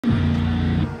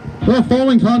The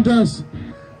following contest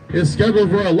is scheduled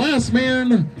for a last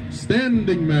man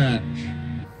standing match.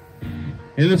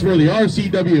 And it's for the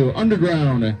RCW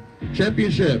Underground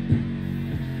Championship.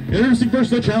 Introducing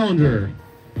first the challenger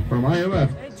from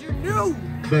IMF,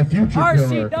 the future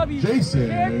killer,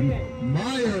 Jason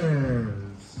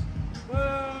Myers.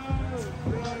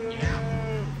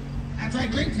 That's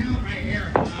right, great talent right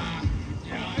here. I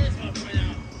just want to point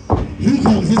out. He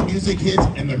comes, his music hits,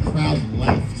 and the crowd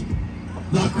left.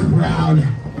 The crowd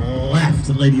left,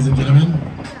 ladies and gentlemen.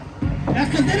 That's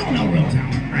because they don't know real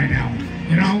talent right now,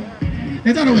 you know?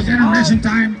 They thought it was intermission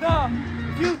time. The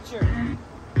future.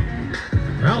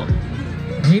 Well,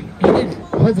 he did.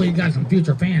 Hopefully he got some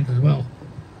future fans as well.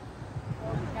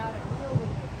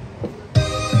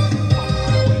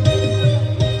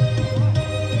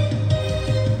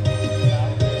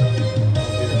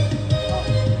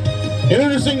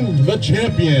 Introducing the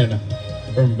champion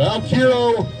from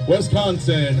Valkeiro,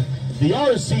 Wisconsin, the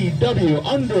RCW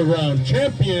Underground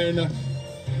Champion,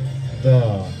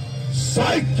 the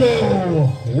Psycho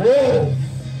Wolf.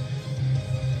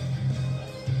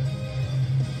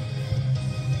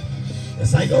 The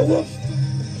Psycho Wolf.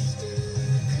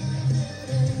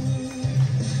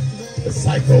 The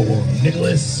Psycho Wolf,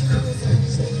 Nicholas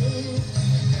Crenson.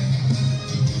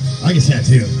 I like his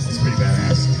tattoo. It's pretty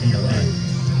badass. Ain't gonna lie.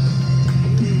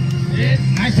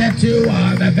 Nice tattoo.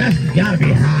 That vest has got to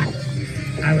be hot.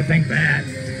 I would think that.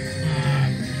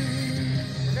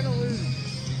 We're gonna lose.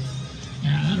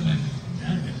 Yeah, that'd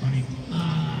have been funny.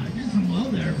 Getting some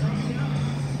love there from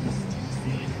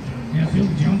Phil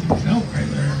Jones himself right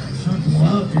there. Showing some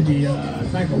love to the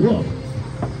Psycho Wolf.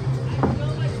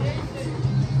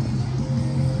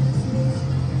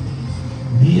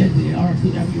 He is the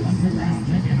RCW Underground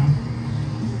Champion.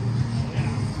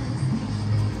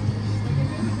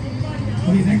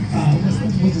 What do you think?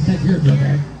 What's the tattoo here,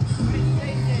 okay?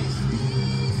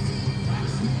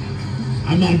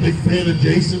 I'm not a big fan of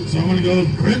Jason, so I'm going to go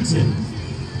with Crenson.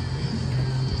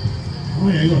 Oh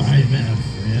yeah, I go to IMF.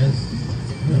 Yes.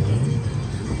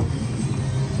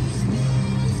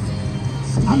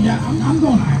 I'm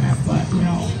going to IMF, but you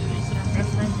know,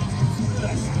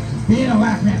 being a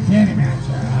last man standing match,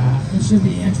 it should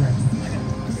be interesting.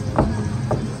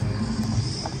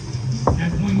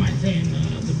 As one might say in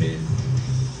the biz,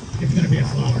 it's going to be a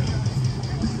slaughter.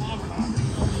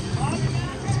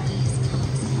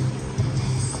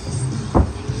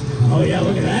 Oh yeah,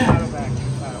 look at that.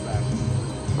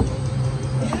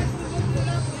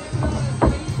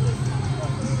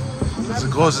 It's the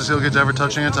closest he'll get to ever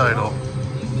touching a title,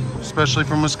 especially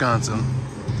from Wisconsin.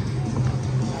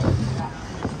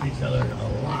 Each other a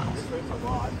lot.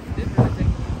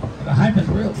 The hype is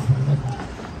real.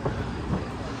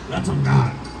 That's a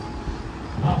god.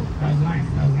 Oh, that was nice.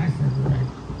 That was nice for the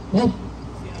well,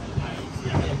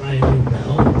 yeah, I buy a new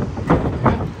bell.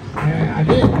 Yeah, I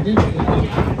did.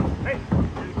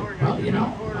 Well, you know,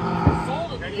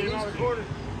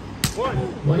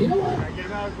 well, you know what?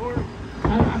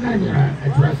 I'm not even gonna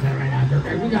address that right now, Dirk.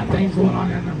 We got things going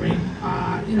on in the ring.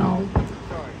 You know,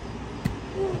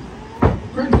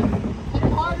 Crenson.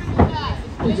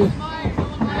 It's just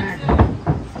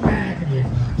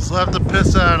Slap the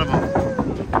piss out of him.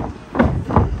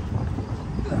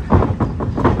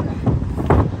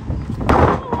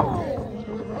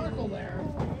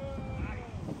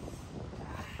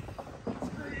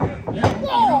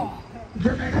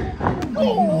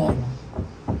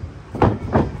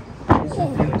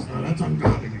 That's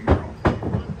ungodly, girl.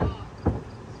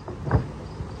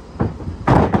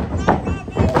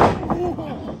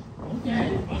 Okay.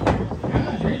 Yeah,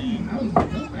 that was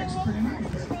actually pretty nice.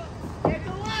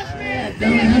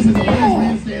 This is the last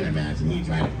man standing match, and he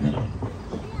tried to pin him.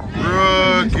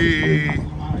 Rookie.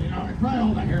 You know, probably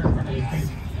all that hair in front of his face.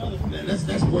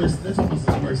 That's worse. That's almost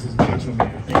as worse as Macho Man. I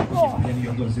think then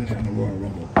you'll go do that in the Royal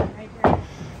Rumble.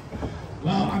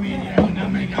 Well, I mean, you know,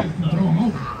 not many guys can throw him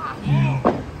over. You know.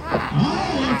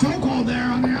 Oh, a toe hold there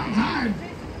on the outside.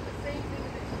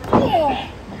 Oh.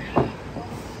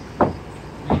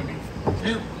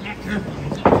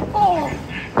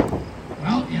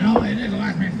 Well, you know, it is a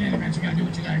last man standing match. You gotta do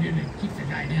what you gotta do to keep the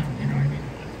guy down, you know what I mean?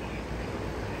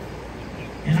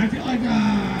 And I feel like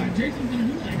Jason's gonna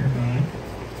do that here, bud.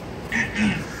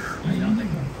 No, you don't think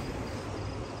so?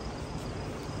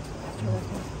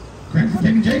 Crenson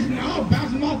taking Jason. Oh,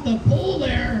 bouncing him off the pole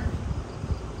there.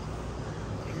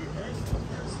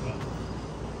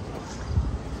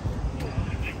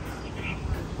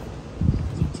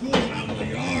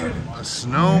 A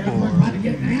snowboard.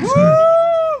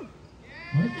 Woo!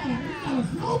 We got a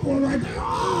snowboard right there.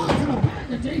 Oh, it's gonna back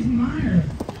to Jason Myers.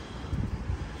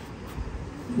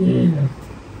 Yeah.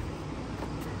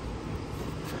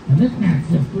 And this match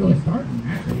just really starting,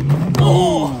 actually.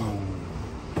 Oh!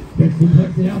 Big two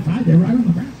puts it outside there, right on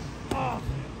the ground.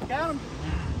 Got him.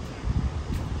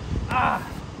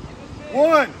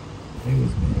 One. It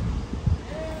was good.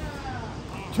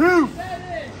 Two.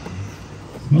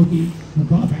 Smokey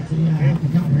McCough actually have to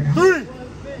count here now. Three.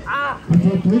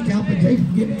 Until 3 count, but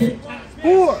Jason getting it.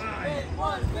 4.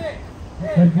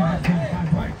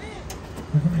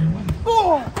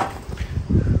 4.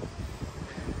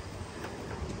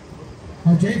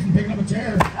 Oh, Jason picking up a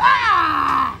chair.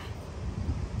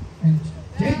 And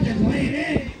Jason's laying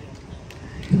in.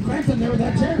 To Crenson there with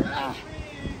that chair.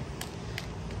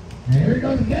 And here he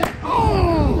goes again.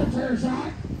 Oh, the chair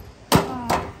shot.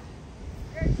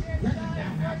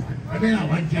 I may not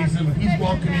like Jason, but he's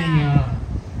welcoming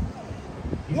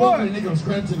Nicholas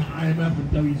Crenson, IMF, and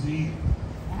WCE.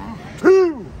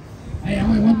 2. Hey,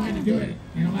 only one way to do it.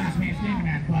 You know, last man standing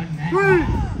that button. That,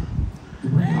 to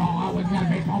bring it all out. We've got a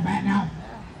baseball bat now.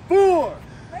 4.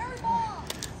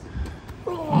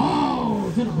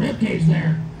 Oh, to the rib cage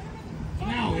there. So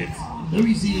now it's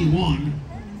WCE 1,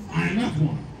 IMF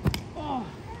 1.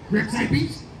 Rick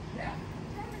Sipees?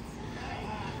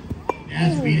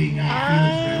 Yes, beating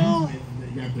Felix Jones, and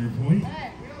they got their point.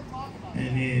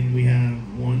 And then we have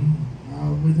one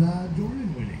with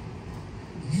Jordan winning.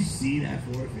 Did you see that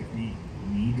 450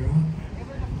 knee drop?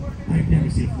 I've never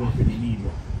seen a 450 knee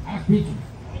drop. I was speaking.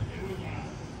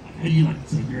 How do you like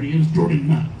to say dirty? It was Jordan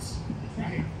nuts.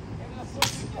 Right?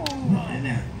 Well, and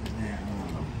that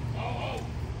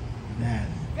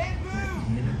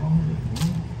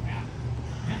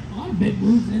A lot of big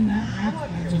moves in that match.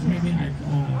 That just made me like,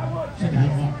 check that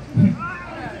out.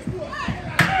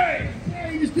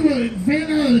 Hey, you just do a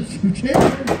fan out of the chair.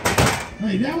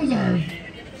 Hey,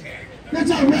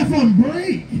 that's our ref on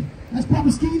break. That's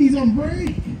Papa Skeety's on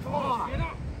break. Oh,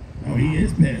 he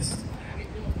is pissed.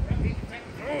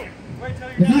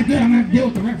 It's not good. I'm going to have to deal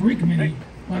with the referee committee.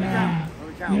 But,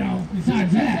 you know,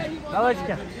 besides that. I'll let you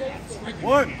go.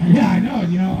 1. Yeah, I know.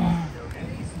 You know,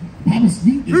 Papa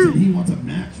Skeet just said he wants a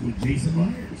match with Jason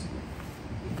Myers.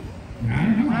 I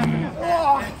don't know.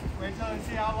 Wait till you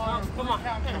see how long the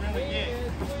count can really get.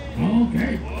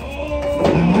 Okay. I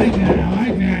like that. I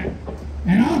like that.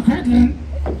 And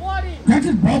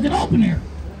Crenson broke it open here.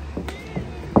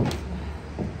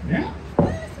 Yeah.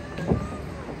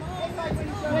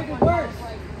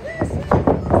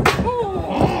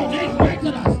 Oh, Jason makes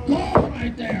it a score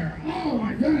right there. Oh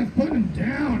my goodness, putting him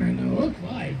down, and it looks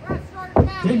like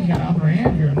Jason got upper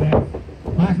hand here in that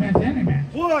last man standing match.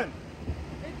 1.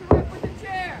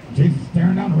 Jason's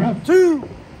staring down the ref. 2.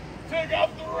 Take out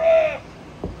the ref.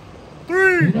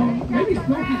 3. You know, maybe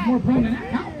Smokey's more prone than that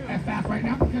count that fast right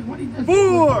now because what he does.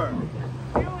 4.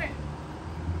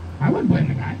 I wouldn't blame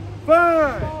the guy.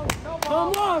 5.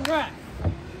 Come on, ref.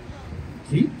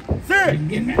 See? 6. Jason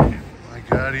getting mad now. My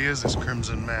God, he is his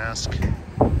crimson mask.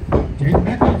 Jason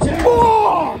back on the chair.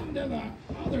 4. Into the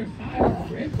other side of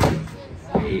the rib.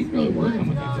 Hey, he's really working on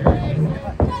with that chair.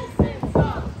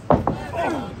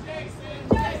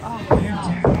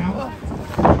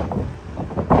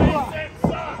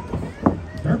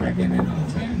 They're back in the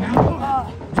chin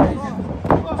now. Jason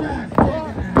just taking that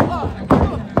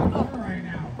right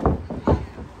now.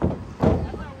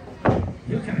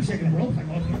 He was kind of shaking the ropes like,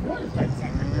 oh, what is that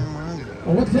type right there?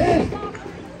 Oh, what's this?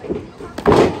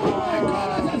 Oh my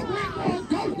goodness, that's great going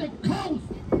coast to coast.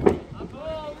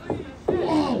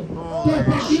 Whoa. Third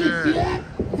back, you didn't see that?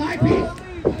 Side piece.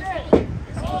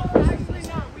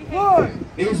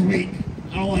 It was weak.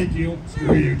 I don't like you.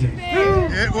 Screw you, Jason.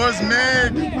 It was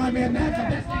mid. My man, that's the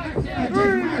best thing I've seen.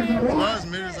 Jason Myers in a It row. was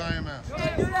mid as IMF.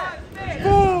 4.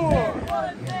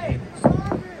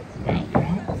 Well, you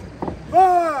know.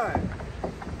 5.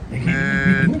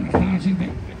 Mid. Astonishing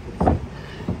thing.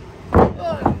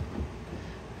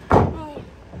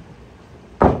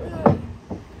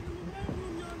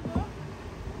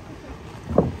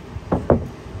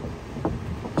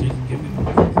 Jason giving him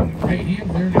the right hand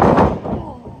there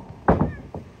now.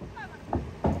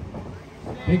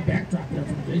 Big backdrop there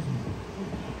from Jason.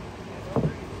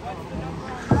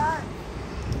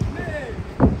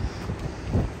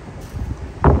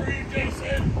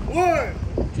 Jason. 1.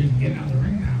 Jason getting out of the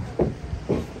ring now.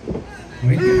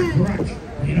 Wait, get a crutch.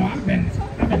 You know, I've been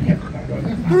hit with that.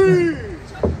 That's not good. 3.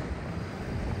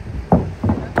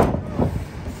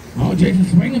 Oh, Jason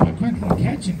swinging, but Crenson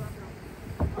catching.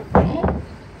 Oh.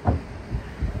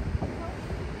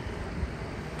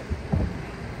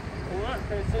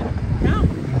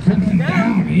 Crenson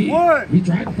down. He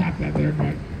tried to stop that there,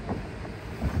 but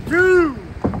 2.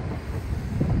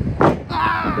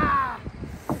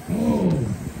 oh,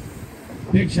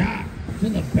 big shot to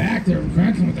the back there of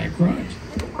Crenson with that crutch.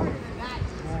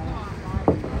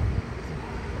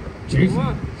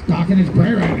 Jason stalking his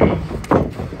prey right now.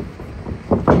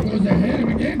 He goes ahead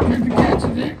and again, Crenson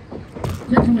catches it.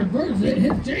 Crenson reverses it,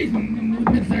 hits Jason in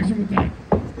the midsection with that.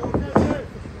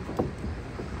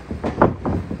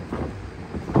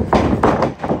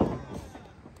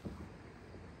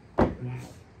 Wow.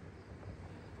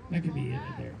 That could be it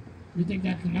right there. You think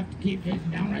that's enough to keep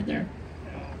Jason down right there?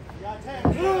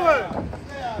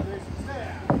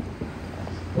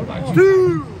 What about you?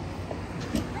 2,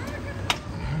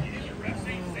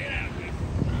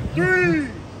 3,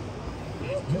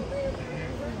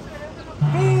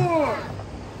 4,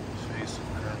 Face of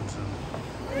Crenson.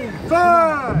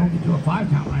 5, We're going to do a 5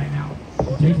 count right now.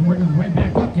 Jason working his way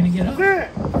back up. Can he get up?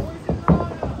 6.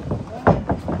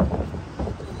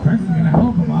 Crenson's going to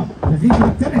help him up because he's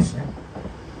going to finish it.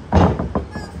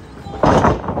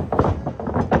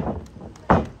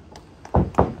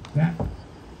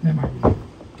 That might be it.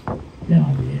 That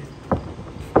might be it.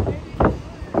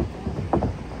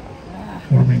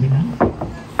 Or maybe not.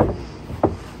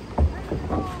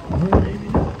 Or maybe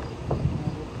not.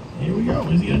 Here we go.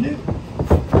 What's he going to do?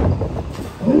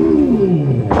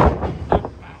 Ooh.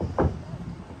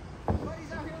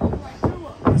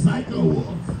 The Psycho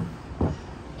Wolf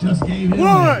just gave him 1,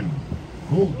 a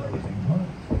bulldozing punch.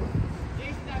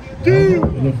 2,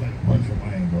 It looks like a punch from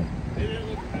my angle.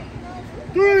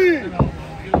 3,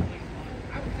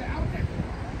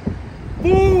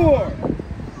 4,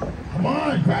 Come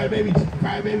on,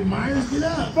 Crybaby Myers, get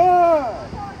up.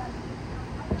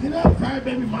 5. Get up,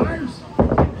 Crybaby Myers.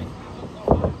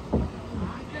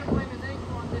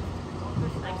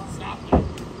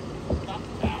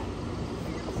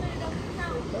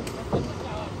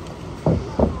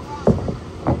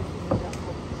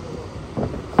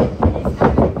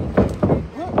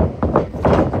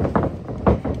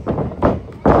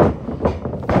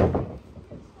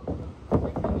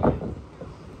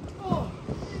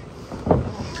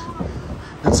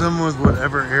 It's someone with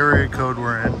whatever area code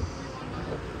we're in.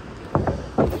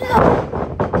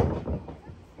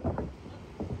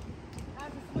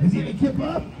 Is he gonna kip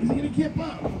up? Is he gonna kip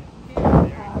up?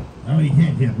 No, he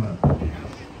can't kip up.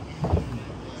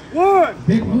 1,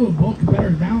 Big move, both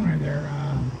competitors down right there.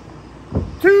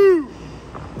 2,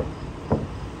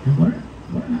 And what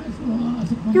a nice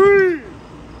little 3,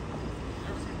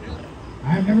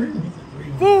 I've never heard of it.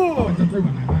 Oh, it's a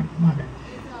 3-1. My bad.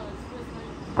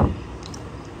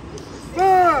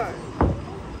 5.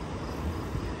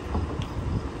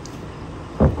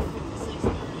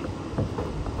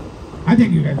 I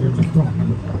think you guys are just throwing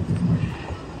numbers out at this point.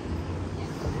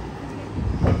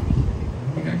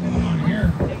 What we got going on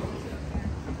here?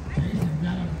 Jason's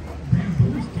got a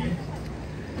bamboo stick.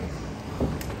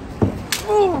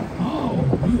 Oh,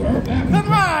 you heard that one.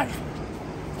 Come on.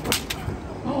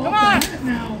 Oh, Come up on. the head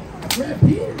now.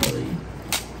 Repeatedly.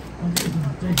 Oh,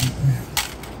 Jason's snapped.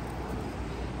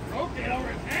 Broke it over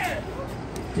his head.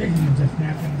 Jason's just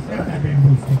snapped and snapped that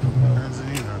bamboo stick as well. Crenson,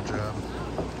 you know, job.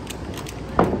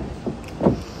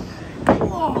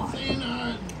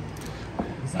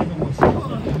 It's like almost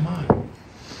come on.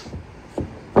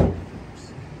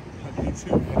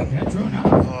 Yeah, true enough.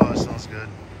 Oh, that smells good.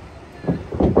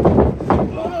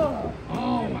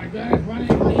 Oh my goodness,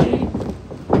 running knee.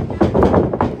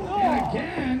 And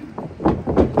again.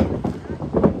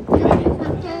 Getting it for a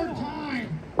 3rd time.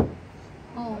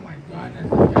 Oh my goodness,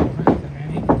 this guy Crenson, man.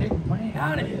 He can take a plane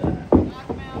out of here. Knock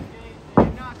him out, Jay.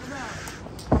 Knock him out.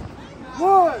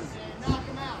 1, Knock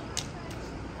him out.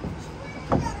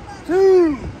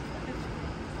 2,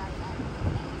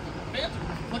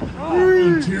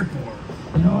 Cheer for.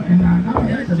 You know, and not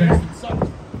only that, Jason.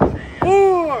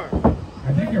 4, I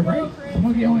think you're right.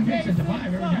 Smokey only makes it to 5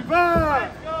 every time. 5.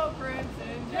 Let's go,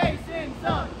 Crenson. Jason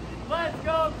sucks. Let's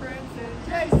go, Crenson.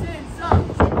 Jason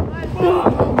sucks. Let's go.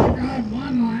 Oh my God,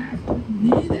 one last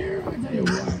knee there. I tell you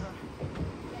what.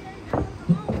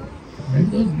 Maybe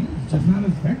those knees just not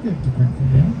as effective to Crenson.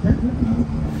 You know,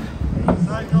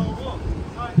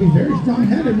 he's very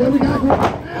strong-headed. What do we got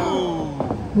going now?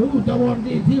 Ooh, double up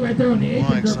DT right there on the Like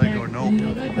apron. Psycho, And, nope. you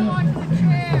know, that does damage for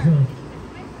sure.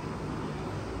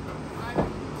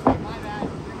 My bad.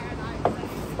 Your hand,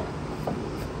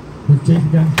 With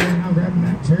Jason Gunn now grabbing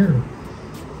that chair.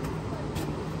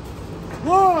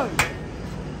 1,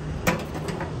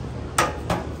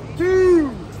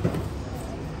 2,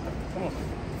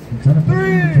 I'm trying to put him in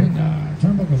between the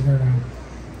turnbuckles there now.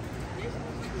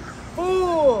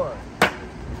 4,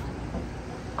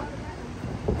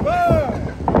 5.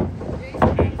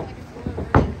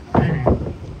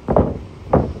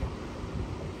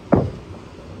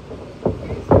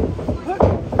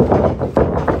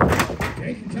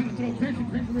 Jason trying to throw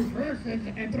Crenson reverses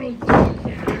and throws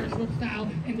Irish whip style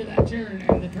into that chair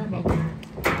and the turnbuckle.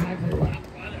 And I tell you what.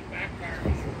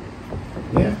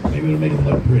 Yeah, maybe it'll make it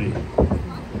look pretty.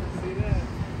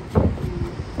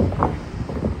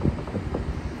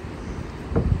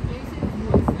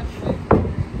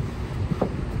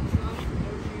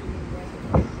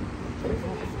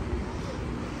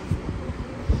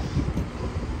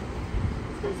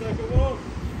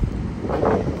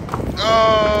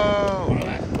 Oh!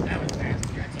 That was fast. I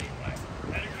tell you what.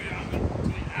 Better get on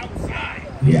the outside.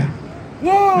 Yeah.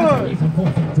 That's a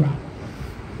 4-foot drop.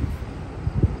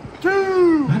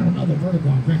 2. I don't know the vertical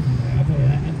on Crenson, but I'll tell you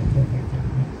that. That's a 4-foot drop.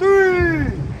 3.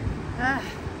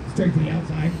 Straight to the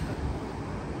outside.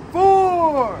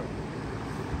 4.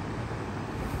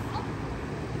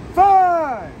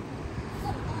 5.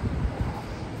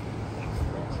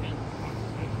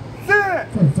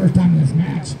 6. For the first time in this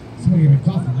match, somebody with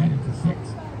coffin landed for 6.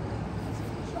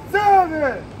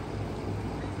 7.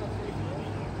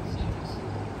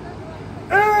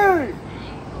 8.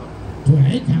 To an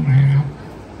 8 count right now.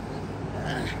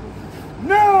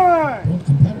 9. Both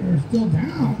competitors still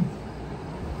down.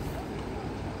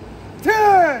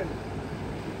 10.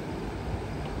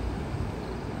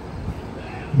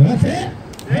 But that's it.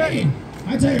 Hey,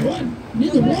 I tell you what,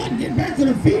 neither one get back to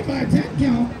their feet by a 10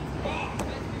 count.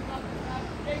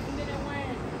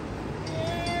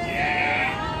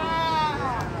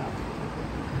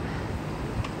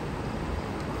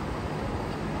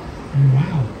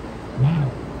 Wow.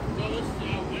 Wow.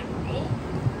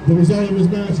 The result of this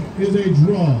match is a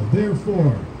draw.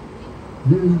 Therefore,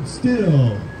 you're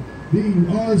still the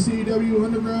RCW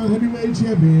Underground Heavyweight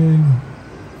Champion,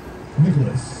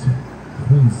 Nicholas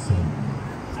Crenson.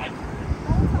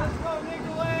 Let's go,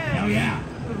 Nicholas. Hell yeah.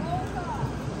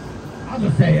 I'll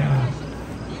just say, You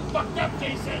fucked up,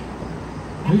 Jason.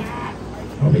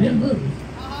 we didn't lose.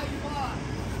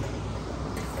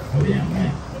 We didn't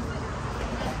win.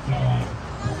 So,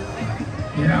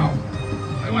 you know,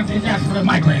 I want you to ask for the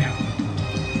mic right now.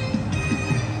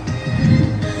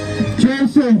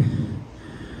 Crenson,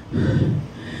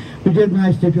 we did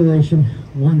my stipulation.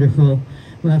 Wonderful.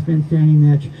 Last man standing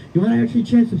match. You want to actually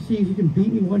chance to see if you can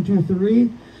beat me 1, 2, 3?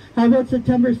 How about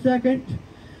September 2nd?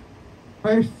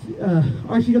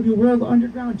 RCW World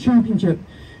Underground Championship.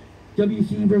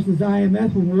 WCE versus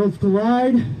IMF when worlds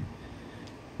collide.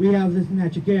 We have this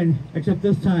match again, except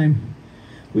this time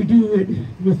we do it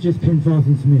with just pinfalls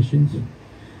and submissions.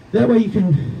 That way you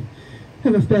can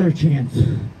have a better chance.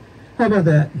 How about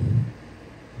that?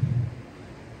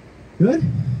 Good?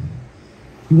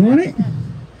 You want it?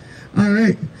 All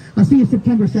right. I'll see you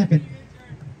September 2nd.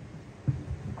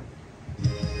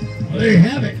 Well, there you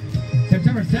have it.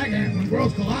 September 2nd, when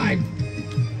worlds collide.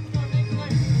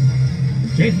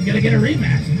 Jason's going to get a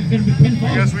rematch. It's going to be pinfall.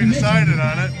 I guess we decided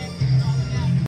on it.